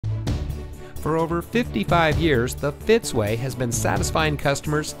For over 55 years, the Fitzway has been satisfying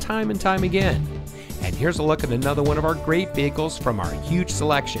customers time and time again. And here's a look at another one of our great vehicles from our huge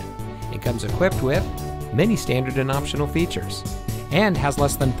selection. It comes equipped with many standard and optional features and has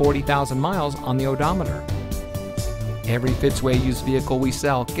less than 40,000 miles on the odometer. Every Fitzway used vehicle we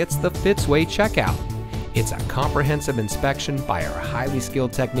sell gets the Fitzway checkout. It's a comprehensive inspection by our highly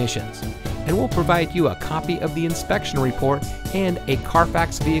skilled technicians, and we'll provide you a copy of the inspection report and a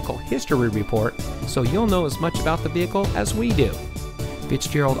Carfax vehicle history report so you'll know as much about the vehicle as we do.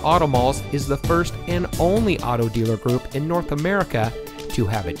 Fitzgerald Auto Malls is the first and only auto dealer group in North America to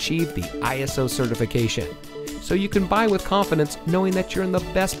have achieved the ISO certification, so you can buy with confidence knowing that you're in the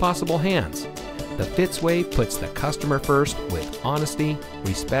best possible hands. The Fitzway puts the customer first with honesty,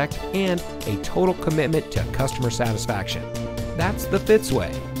 respect, and a total commitment to customer satisfaction. That's the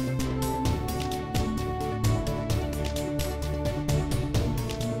Fitzway.